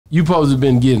You supposed to have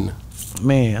been getting her.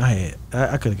 Man,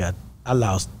 I could have got. I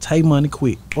lost Tay money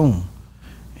quick. Boom.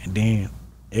 And then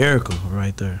Erica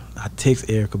right there. I text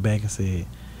Erica back and said,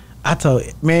 I told,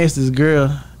 man, it's this girl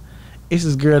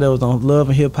that was on Love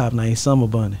and Hip Hop named Summer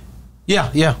Bunny.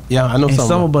 Yeah, I know and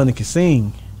Summer Bunny can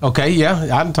sing. Okay, yeah,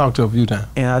 I done talked to her a few times.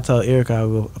 And I told Erica I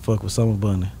would fuck with Summer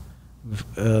Bunny.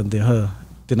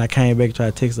 Then I came back and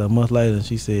tried to text her a month later, and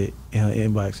she said, in her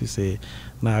inbox, she said,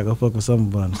 nah, I go fuck with Summer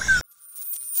Bunny.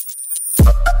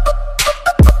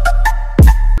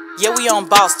 Yeah, we on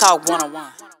Boss Talk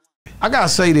 101. I gotta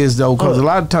say this though, because a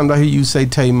lot of times I hear you say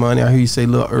Tay Money, I hear you say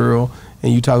Lil Earl,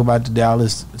 and you talk about the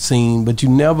Dallas scene, but you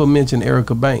never mention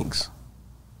Erica Banks.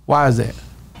 Why is that?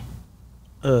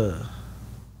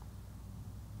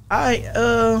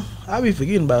 I be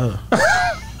forgetting about her.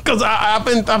 Cause I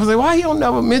was like, why you don't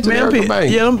never mention Erica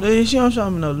Banks? Yeah, she don't show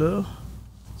me no love.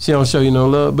 She don't show you no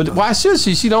love, but why should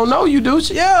she? She don't know you, do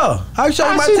she? Yeah, I can show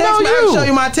you my text. I can show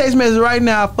you my text message right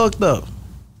now. I fucked up.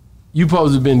 You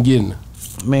supposed to have been getting her.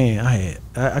 Man,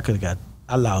 I could have got.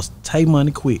 I lost Tay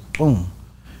money quick. Boom.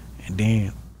 And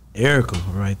then Erica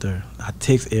right there. I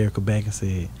text Erica back and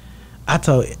said, I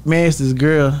told, man, it's this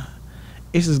girl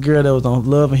that was on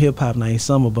Love and Hip Hop named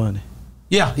Summer Bunny.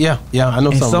 Yeah, I know.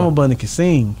 And Summer Bunny can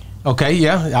sing. Okay,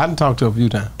 yeah, I done talked to her a few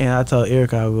times. And I told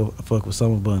Erica I would fuck with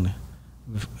Summer Bunny.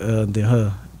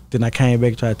 Then I came back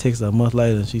and tried to text her a month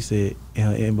later, and she said, in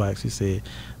her inbox, she said,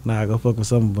 nah, I go fuck with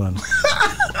Summer Bunny.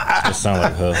 It sound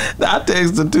like her. I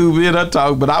texted her too, me and her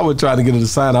talk, but I was trying to get her to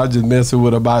sign. I was just messing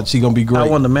with her about she gonna be great. I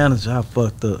wasn't the manager. I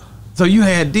fucked up. So you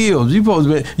had deals. You supposed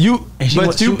to be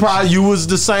you was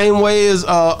the same way as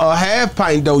a Half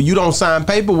Pint though. You don't sign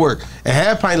paperwork, and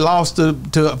Half Pint lost to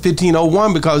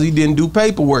 1501 because he didn't do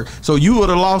paperwork. So you would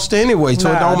have lost anyway.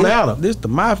 So it don't matter. This the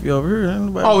mafia over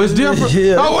here. Oh, it's different.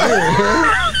 Yeah. Oh,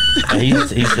 he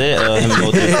said him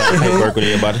go through paperwork with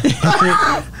everybody.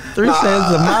 3 cents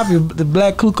the mafia, the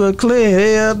Black Ku Klux Klan.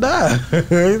 Hell nah.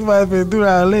 He might have been through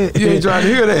all that. You ain't trying to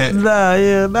hear that.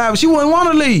 Nah. But she wouldn't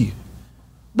want to leave.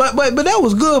 But that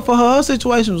was good for her. Her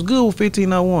situation was good with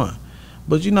 1501.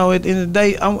 But you know, at the end of the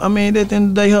day, at the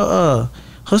end of the day,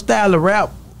 her style of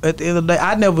rap. At the end of the day,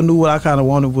 I never knew what I kind of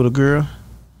wanted with a girl.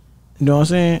 You know what I'm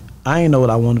saying? I ain't know what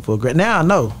I wanted for a girl. Now I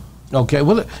know. Okay,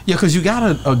 well, yeah, because you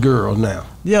got a girl now.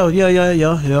 Yeah.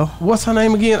 What's her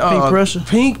name again? Pink Pressure.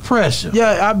 Pink Pressure.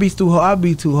 Yeah, I be too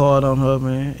hard on her,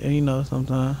 man. And, you know,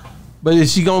 sometimes. But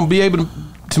is she gonna be able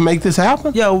to make this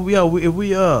happen? Yeah. If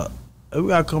we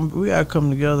gotta come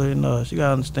together, and she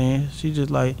gotta understand. She just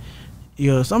like,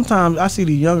 sometimes I see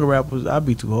these younger rappers, I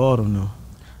be too hard on them.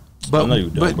 But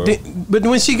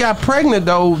when she got pregnant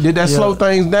though, did that slow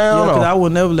things down? Yeah, because I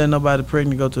would never let nobody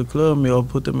pregnant go to a club meal or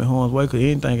put them in harm's way, because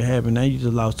anything can happen. Now you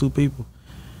just lost 2 people.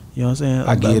 You know what I'm saying?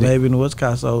 I get it. Baby in the West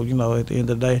Coast. So, at the end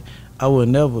of the day, I would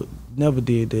never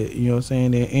did that. You know what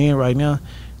I'm saying? And right now,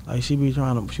 like she be she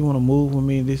want to move with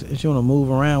me. She want to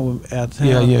move around with out of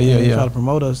town. Yeah. Try to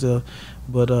promote herself.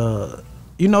 But,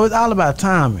 it's all about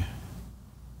timing.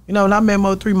 When I met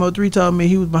Mo3 told me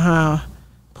he was behind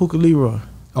Puka Leroy.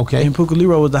 Okay. And Puka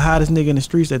Leroy was the hottest nigga in the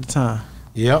streets at the time.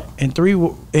 Yep. And three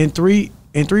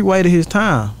waited his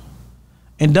time.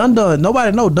 And Dun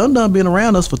nobody know Dun been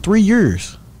around us for 3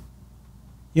 years.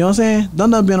 You know what I'm saying?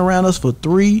 Dun been around us for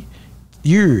 3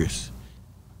 years.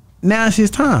 Now it's his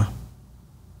time.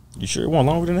 You sure it wasn't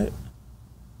longer than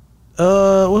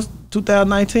that? What's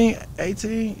 2019,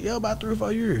 18? Yeah, about 3 or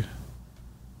 4 years.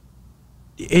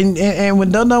 And when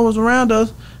Dun was around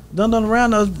us,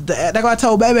 that's why I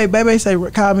told Baby call me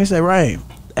and say, Rain,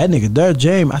 that nigga there,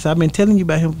 James. I said, I've been telling you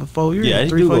about him for 4 years. Yeah, he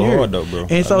 3 or 4 years. hard though, bro.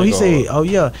 And so he said, oh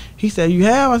yeah. He said, you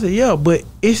have? I said, yeah, but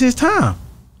it's his time.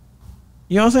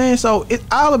 You know what I'm saying? So it's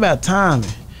all about timing.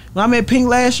 When I met Pink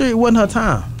last year, it wasn't her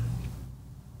time.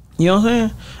 You know what I'm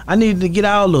saying? I needed to get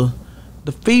all the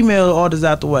female artists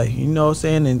out the way. You know what I'm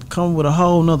saying? And come with a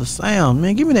whole nother sound.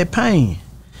 Man, give me that pain.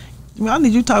 I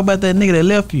need you to talk about that nigga that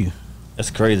left you. That's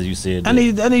crazy you said that. I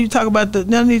need you to talk about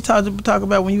talk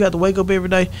about when you got to wake up every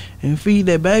day and feed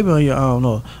that baby on your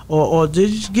own, or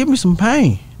just give me some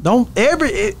pain. Don't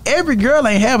every girl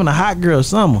ain't having a hot girl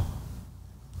summer.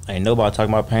 Ain't nobody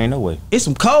talking about pain no way. It's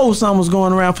some cold summers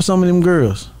going around for some of them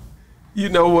girls. You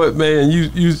know what, man?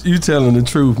 You telling the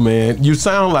truth, man. You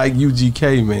sound like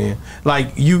UGK, man.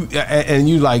 Like you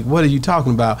like, what are you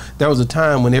talking about? There was a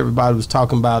time when everybody was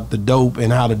talking about the dope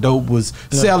and how the dope was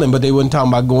selling, but they wasn't talking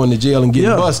about going to jail and getting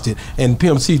busted. And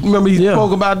Pimp C, remember he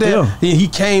spoke about that? Yeah. He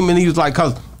came and he was like,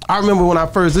 cause I remember when I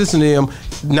first listened to him.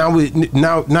 Now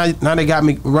they got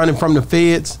me running from the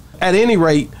feds. At any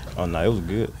rate. Oh no, it was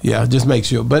good. Yeah, just make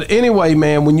sure. But anyway,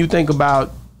 man, when you think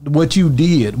about what you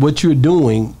did, what you're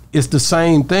doing, it's the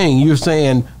same thing. You're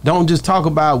saying don't just talk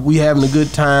about we having a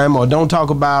good time, or don't talk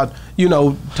about,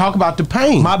 talk about the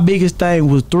pain. My biggest thing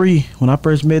was 3 when I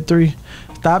first met 3.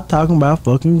 Stop talking about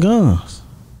fucking guns.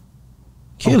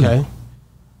 Kill him.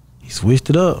 He switched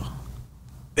it up.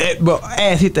 But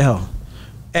ass hit the hell.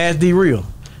 Ass D real.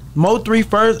 Mo 3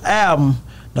 first album,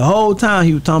 the whole time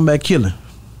he was talking about killing.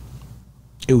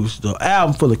 It was the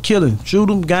album full of killing, shoot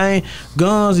 'em, gang,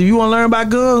 guns. If you want to learn about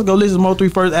guns, go listen to Mo 3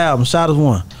 first album, Shot as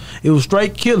One. It was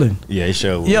straight killing. Yeah, it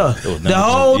sure was. Yeah, the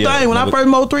whole thing. When I first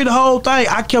Mo 3, the whole thing,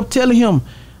 I kept telling him.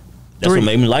 That's what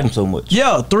made me like him so much.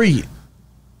 Yeah, 3.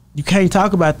 You can't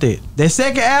talk about that. That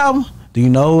second album, do you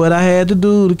know what I had to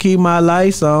do to keep my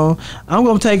lights on? I'm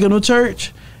gonna take him to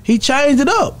church. He changed it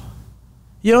up.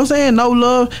 You know what I'm saying? No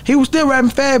love. He was still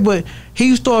rapping fast, but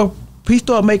he started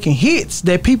making hits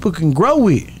that people can grow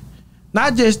with.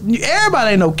 Not just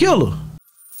everybody ain't no killer.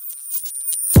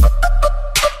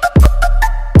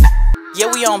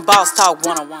 Yeah, we on Boss Talk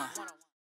 101.